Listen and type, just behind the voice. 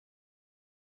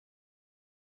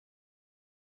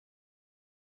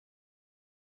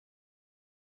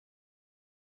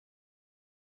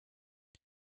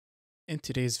In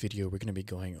today's video, we're going to be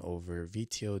going over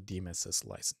VTO-DMSS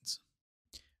license.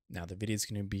 Now, the video is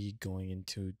going to be going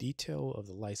into detail of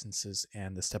the licenses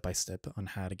and the step-by-step on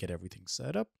how to get everything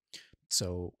set up.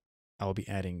 So I'll be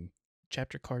adding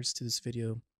chapter cards to this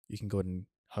video. You can go ahead and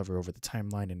hover over the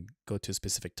timeline and go to a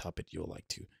specific topic you would like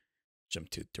to jump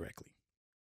to directly.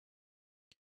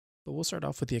 But we'll start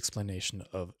off with the explanation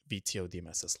of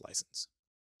VTO-DMSS license.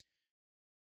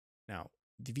 Now,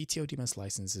 the VTO-DMSS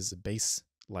license is a base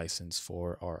license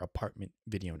for our apartment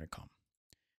video intercom.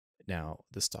 Now,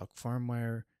 the stock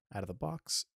firmware out of the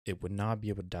box, it would not be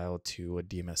able to dial to a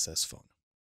DMSS phone.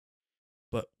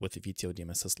 But with the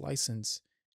VTO-DMSS license,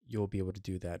 you'll be able to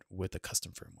do that with a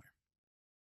custom firmware.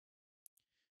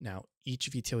 Now,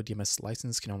 each VTO-DMSS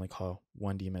license can only call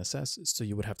one DMSS, so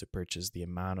you would have to purchase the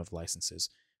amount of licenses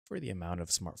for the amount of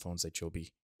smartphones that you'll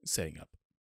be setting up.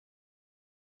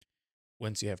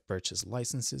 Once you have purchased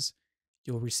licenses,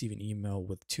 you'll receive an email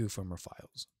with 2 firmware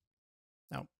files.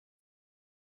 Now,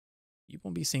 you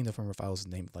won't be seeing the firmware files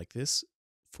named like this.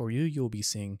 For you, you'll be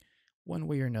seeing one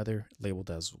way or another labeled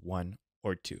as 1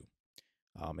 or 2.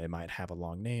 It might have a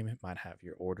long name, it might have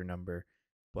your order number,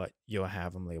 but you'll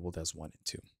have them labeled as 1 and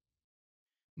 2.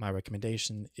 My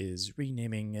recommendation is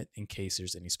renaming it in case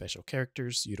there's any special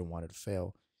characters you don't want it to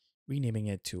fail. Renaming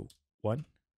it to 1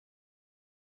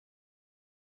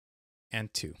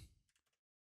 and 2.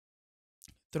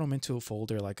 Throw them into a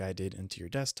folder like I did into your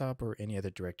desktop or any other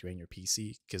directory on your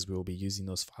PC, because we will be using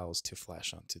those files to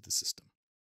flash onto the system.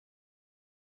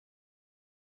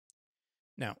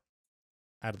 Now,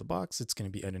 out of the box, it's going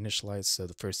to be uninitialized, so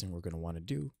the first thing we're going to want to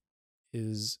do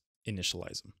is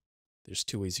initialize them. There's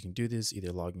 2 ways you can do this,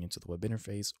 either logging into the web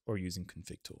interface or using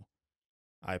config tool.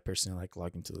 I personally like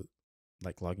logging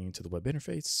into the web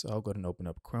interface, so I'll go ahead and open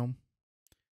up Chrome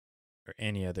or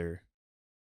any other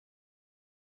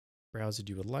browser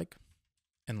you would like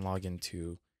and log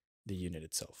into the unit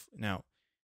itself. Now,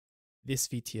 this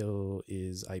VTO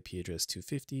is IP address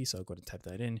 250, so I'll go ahead and type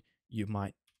that in. You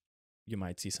might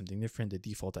see something different. The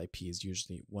default IP is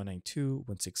usually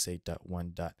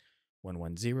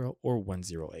 192.168.1.110 or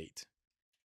 108.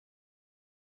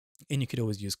 And you could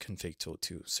always use config tool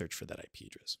to search for that IP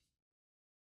address.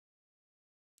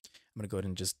 I'm going to go ahead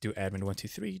and just do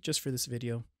admin123 just for this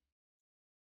video.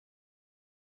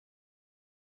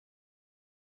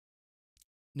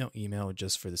 No email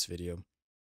just for this video,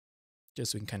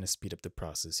 just so we can kind of speed up the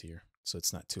process here so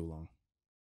it's not too long.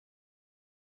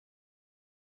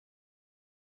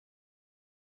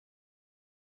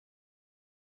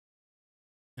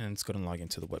 And let's go and log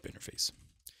into the web interface.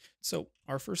 So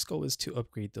our first goal is to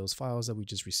upgrade those files that we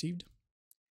just received.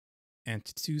 And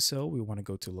to do so, we want to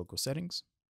go to local settings.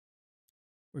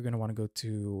 We're going to want to go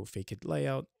to Fake It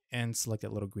Layout and select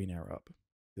that little green arrow up.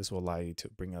 This will allow you to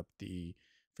bring up the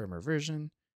firmware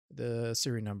version, the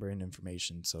serial number, and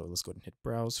information. So let's go ahead and hit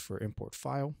browse for import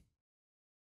file.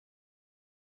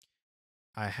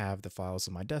 I have the files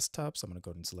on my desktop, so I'm going to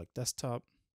go ahead and select desktop.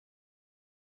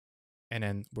 And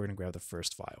then we're going to grab the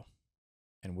first file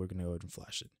and we're going to go ahead and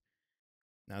flash it.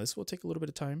 Now this will take a little bit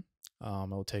of time. It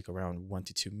will take around 1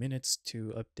 to 2 minutes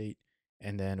to update.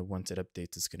 And then once it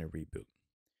updates, it's going to reboot.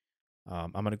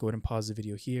 I'm going to go ahead and pause the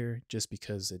video here just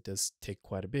because it does take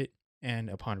quite a bit.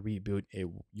 And upon reboot,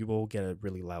 you will get a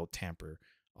really loud tamper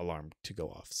alarm to go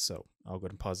off. So I'll go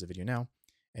ahead and pause the video now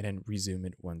and then resume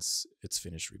it once it's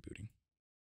finished rebooting.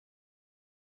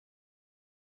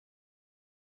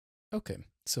 Okay,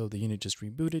 so the unit just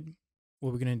rebooted.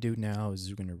 What we're going to do now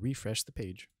is we're going to refresh the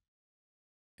page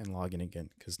and log in again,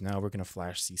 because now we're going to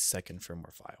flash the second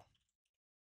firmware file.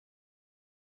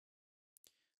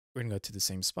 We're going to go to the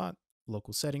same spot,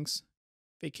 local settings,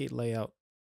 vacate layout,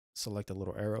 select a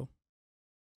little arrow,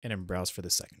 and then browse for the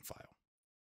second file.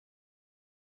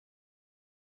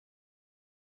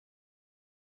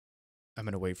 I'm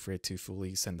going to wait for it to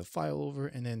fully send the file over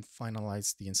and then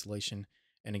finalize the installation.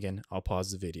 And again, I'll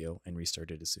pause the video and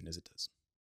restart it as soon as it does.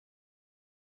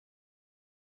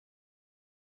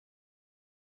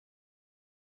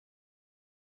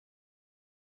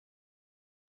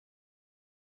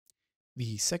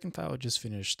 The second file just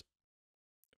finished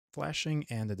flashing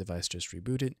and the device just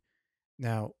rebooted.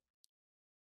 Now,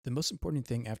 the most important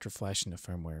thing after flashing the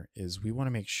firmware is we want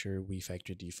to make sure we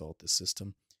factory default the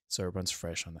system so it runs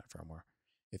fresh on that firmware.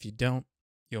 If you don't,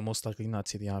 you'll most likely not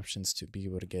see the options to be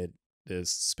able to get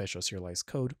this special serialized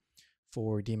code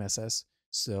for DMSS.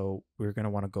 So we're going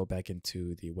to want to go back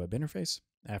into the web interface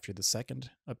after the second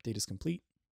update is complete.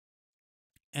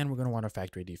 And we're going to want to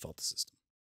factory default the system.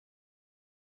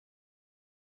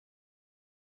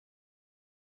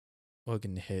 We're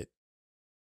going to hit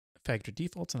factory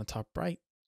defaults on the top right,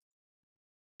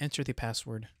 enter the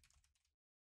password,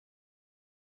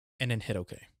 and then hit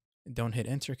OK. Don't hit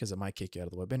enter because it might kick you out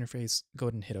of the web interface. Go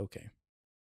ahead and hit OK,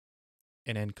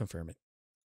 and then confirm it.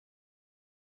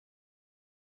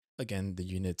 Again, the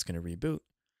unit's going to reboot.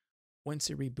 Once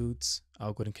it reboots,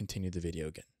 I'll go ahead and continue the video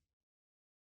again.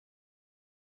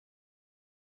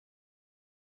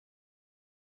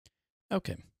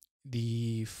 Okay,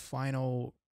 the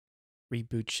final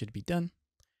reboot should be done.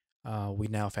 We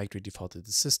now factory defaulted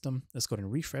the system. Let's go ahead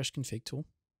and refresh config tool.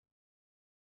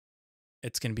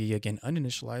 It's going to be, again,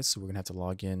 uninitialized, so we're going to have to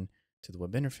log in to the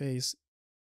web interface,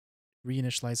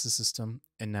 reinitialize the system,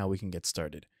 and now we can get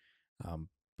started.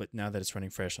 But now that it's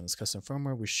running fresh on this custom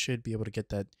firmware, we should be able to get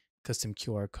that custom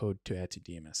QR code to add to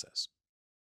DMSS.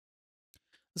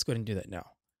 Let's go ahead and do that now.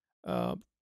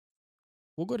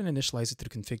 We'll go ahead and initialize it to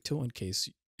the config tool in case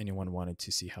anyone wanted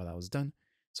to see how that was done.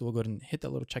 So we'll go ahead and hit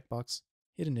that little checkbox,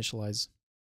 hit initialize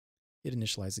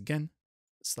again,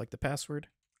 select the password.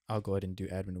 I'll go ahead and do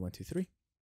admin123.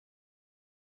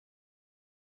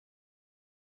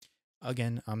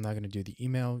 Again, I'm not going to do the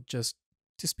email just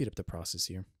to speed up the process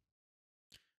here.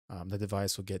 The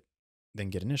device will then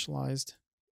get initialized.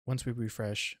 Once we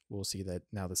refresh, we'll see that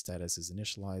now the status is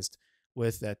initialized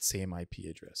with that same IP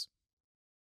address.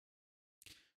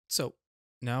 So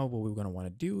now what we're going to want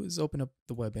to do is open up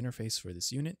the web interface for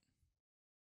this unit,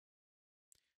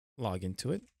 log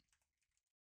into it,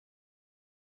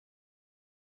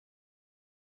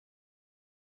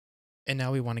 and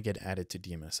now we want to get added to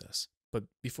DMSS. But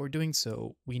before doing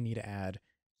so, we need to add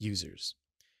users.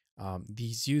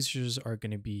 These users are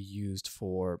going to be used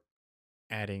for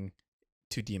adding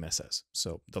to DMSS.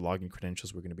 So the login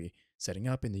credentials we're going to be setting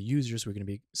up and the users we're going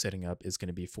to be setting up is going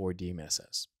to be for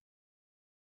DMSS.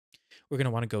 We're going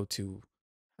to want to go to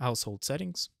household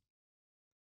settings.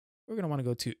 We're going to want to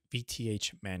go to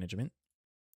VTH management.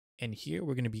 And here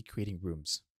we're going to be creating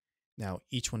rooms. Now,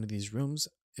 each one of these rooms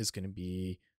is going to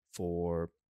be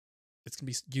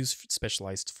used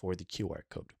specialized for the QR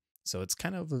code. So it's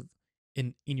kind of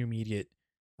an intermediate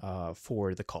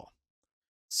for the call.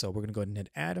 So we're going to go ahead and hit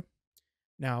add.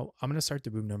 Now I'm going to start the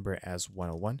room number as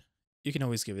 101. You can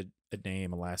always give it a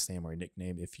name, a last name, or a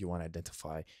nickname if you want to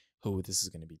identify who this is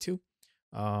going to be to.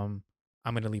 I'm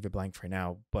going to leave it blank for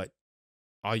now, but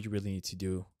all you really need to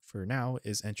do for now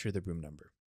is enter the room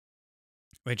number.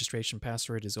 Registration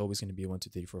password is always going to be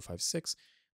 123456,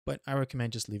 but I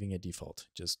recommend just leaving it default.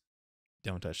 Just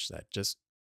don't touch that. Just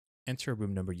enter a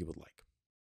room number you would like.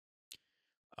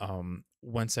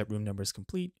 Once that room number is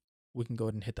complete, we can go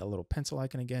ahead and hit that little pencil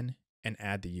icon again and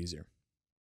add the user.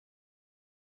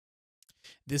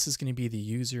 This is going to be the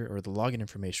user or the login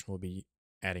information we'll be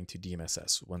adding to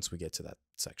DMSS once we get to that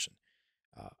section.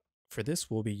 For this,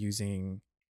 we'll be using,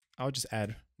 I'll just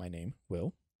add my name,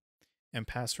 Will, and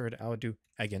password, I'll do,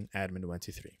 again,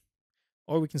 admin123.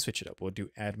 Or we can switch it up. We'll do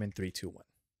admin321.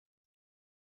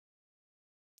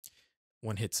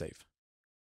 One hit save.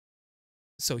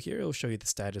 So here it'll show you the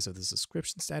status of the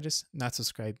subscription status. Not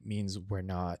subscribed means we're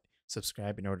not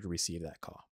subscribed in order to receive that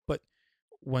call. But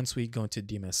once we go into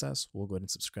DMSS, we'll go ahead and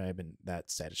subscribe and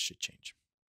that status should change.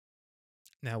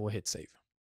 Now we'll hit save.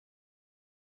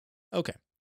 Okay,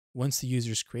 once the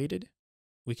user is created,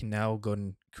 we can now go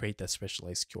and create that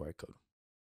specialized QR code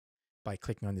by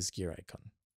clicking on this gear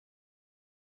icon.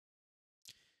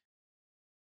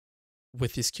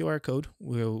 With this QR code,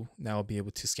 we'll now be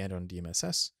able to scan it on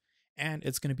DMSS, and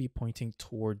it's going to be pointing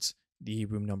towards the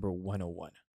room number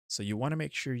 101. So you want to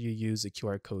make sure you use the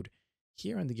QR code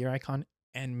here on the gear icon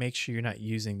and make sure you're not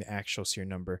using the actual serial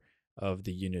number of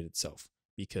the unit itself,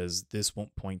 because this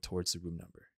won't point towards the room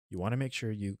number. You want to make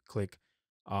sure you click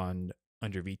on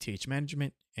under VTH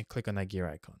management and click on that gear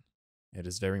icon. It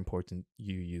is very important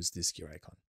you use this gear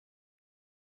icon.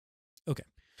 Okay,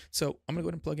 so I'm going to go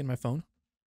ahead and plug in my phone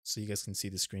so you guys can see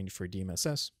the screen for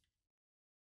DMSS.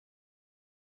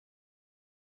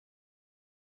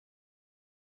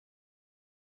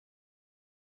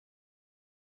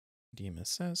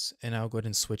 DMSS, and I'll go ahead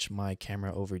and switch my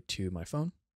camera over to my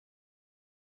phone.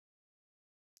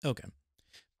 Okay,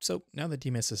 so now that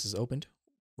DMSS is opened,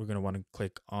 we're going to want to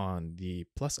click on the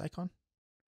plus icon,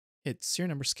 hit serial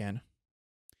number scan,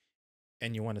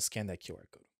 and you want to scan that QR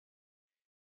code.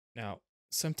 Now,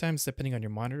 sometimes depending on your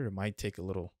monitor, it might take a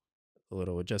little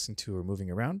adjusting to or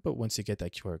moving around, but once you get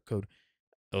that QR code,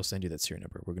 it'll send you that serial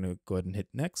number. We're going to go ahead and hit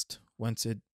next once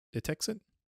it detects it.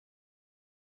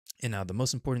 And now the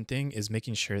most important thing is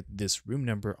making sure this room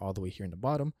number all the way here in the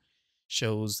bottom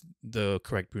shows the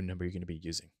correct room number you're going to be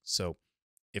using. So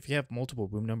if you have multiple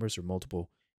room numbers or multiple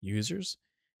users,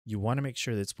 you want to make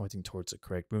sure that it's pointing towards the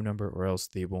correct room number, or else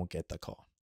they won't get the call.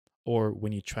 Or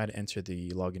when you try to enter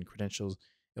the login credentials,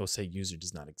 it will say user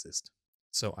does not exist.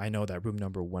 So I know that room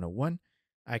number 101,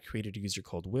 I created a user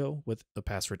called Will with the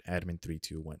password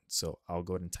admin321. So I'll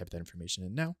go ahead and type that information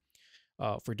in now.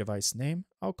 For device name,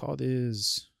 I'll call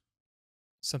this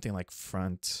something like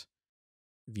front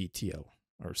VTO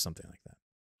or something like that.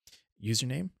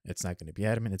 Username, it's not going to be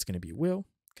admin, it's going to be Will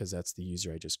because that's the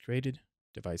user I just created.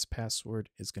 Device password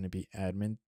is going to be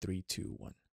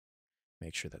admin321.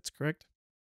 Make sure that's correct.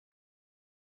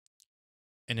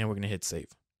 And then we're going to hit save.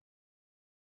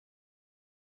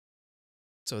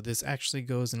 So this actually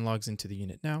goes and logs into the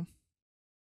unit now.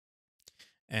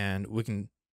 And we can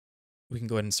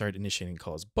go ahead and start initiating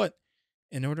calls. But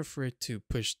in order for it to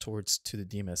push towards to the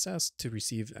DMSS to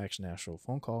receive actual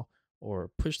phone call or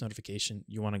push notification,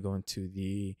 you want to go into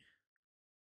the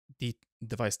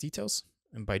device details.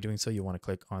 And by doing so, you want to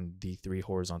click on the 3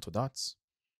 horizontal dots.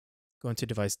 Go into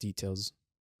device details.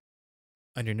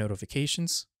 Under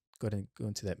notifications, go ahead and go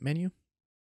into that menu.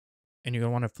 And you're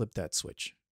going to want to flip that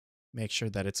switch. Make sure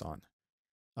that it's on.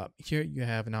 Here you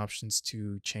have an options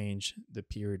to change the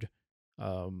period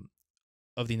of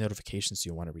the notifications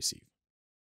you want to receive.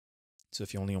 So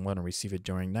if you only want to receive it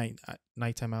during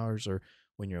nighttime hours or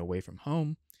when you're away from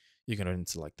home, you can go ahead and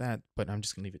select that, but I'm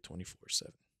just going to leave it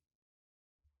 24/7.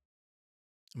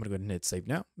 I'm going to go ahead and hit save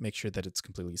now. Make sure that it's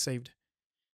completely saved.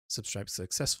 Subscribe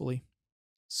successfully.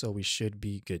 So we should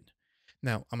be good.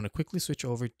 Now I'm going to quickly switch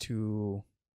over to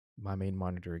my main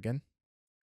monitor again.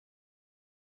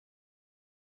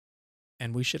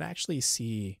 And we should actually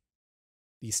see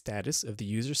the status of the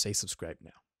user say subscribe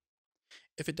now.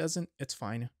 If it doesn't, it's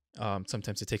fine.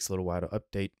 Sometimes it takes a little while to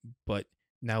update, but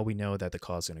now we know that the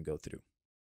call is going to go through.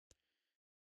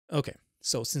 Okay,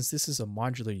 so since this is a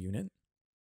modular unit,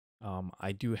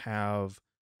 I do have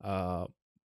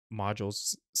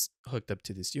modules hooked up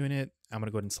to this unit. I'm going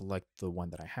to go ahead and select the one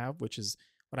that I have, which is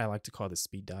what I like to call the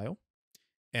speed dial.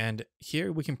 And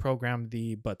here we can program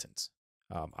the buttons.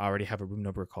 I already have a room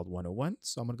number called 101,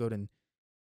 so I'm going to go ahead and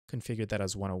configure that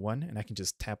as 101, and I can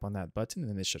just tap on that button,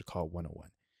 and then it should call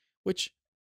 101, which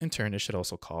in turn, it should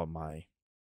also call my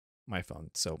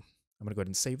phone. So I'm going to go ahead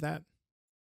and save that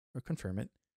or confirm it,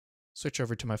 switch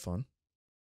over to my phone.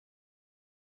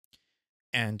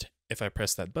 And if I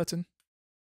press that button,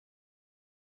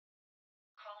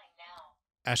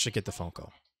 I should get the phone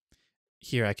call.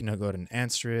 Here I can go ahead and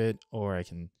answer it, or I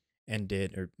can end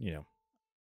it, or,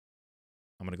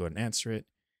 I'm going to go ahead and answer it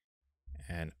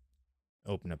and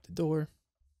open up the door.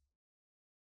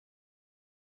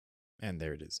 And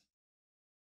there it is.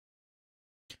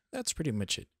 That's pretty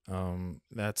much it.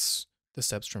 That's the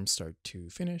steps from start to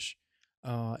finish.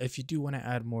 If you do want to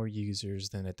add more users,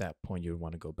 then at that point you would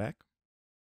want to go back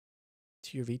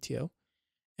to your VTO.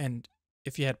 And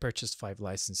if you had purchased 5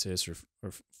 licenses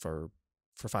or for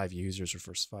 5 users or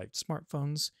for 5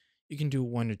 smartphones, you can do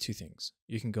one or two things.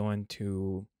 You can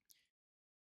go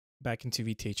back into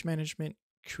VTH management,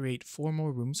 create 4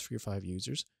 more rooms for your 5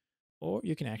 users, or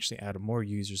you can actually add more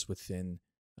users within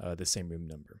the same room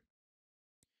number.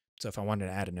 So if I wanted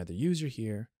to add another user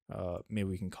here, maybe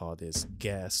we can call this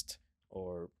guest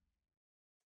or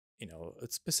a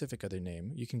specific other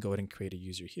name. You can go ahead and create a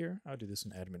user here. I'll do this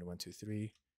one,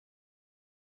 admin123.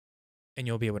 And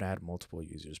you'll be able to add multiple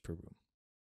users per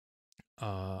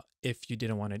room. If you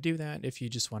didn't want to do that, if you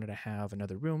just wanted to have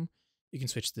another room, you can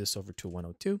switch this over to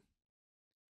 102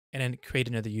 and then create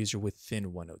another user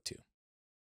within 102.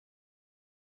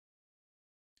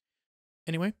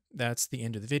 Anyway, that's the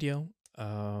end of the video.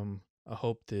 I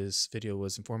hope this video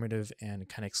was informative and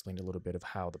kind of explained a little bit of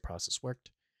how the process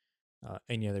worked.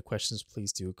 Any other questions,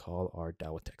 please do call our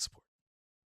Dawa Tech support.